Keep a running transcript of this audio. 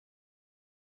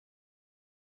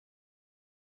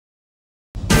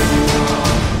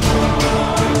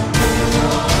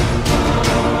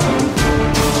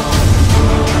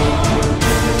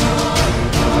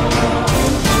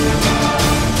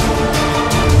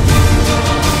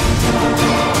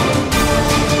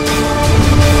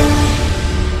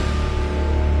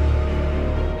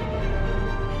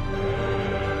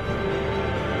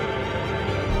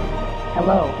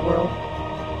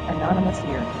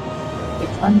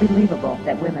unbelievable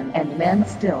that women and men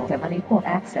still have unequal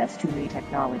access to new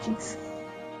technologies.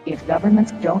 If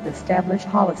governments don't establish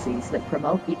policies that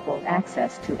promote equal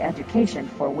access to education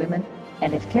for women,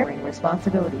 and if caring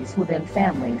responsibilities within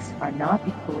families are not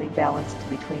equally balanced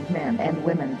between men and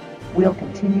women, we'll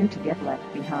continue to get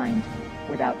left behind,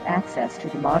 without access to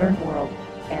the modern world,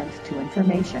 and to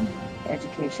information,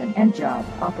 education and job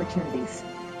opportunities.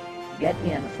 Get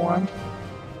informed.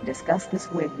 Discuss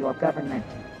this with your government.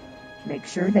 Make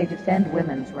sure they defend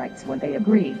women's rights when they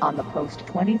agree on the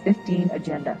post-2015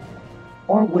 agenda.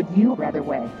 Or would you rather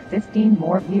wait 15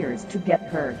 more years to get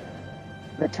heard?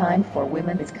 The time for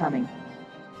women is coming.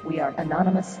 We are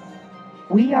anonymous.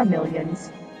 We are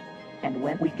millions. And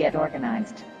when we get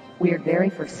organized, we're very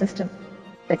persistent.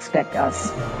 Expect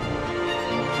us.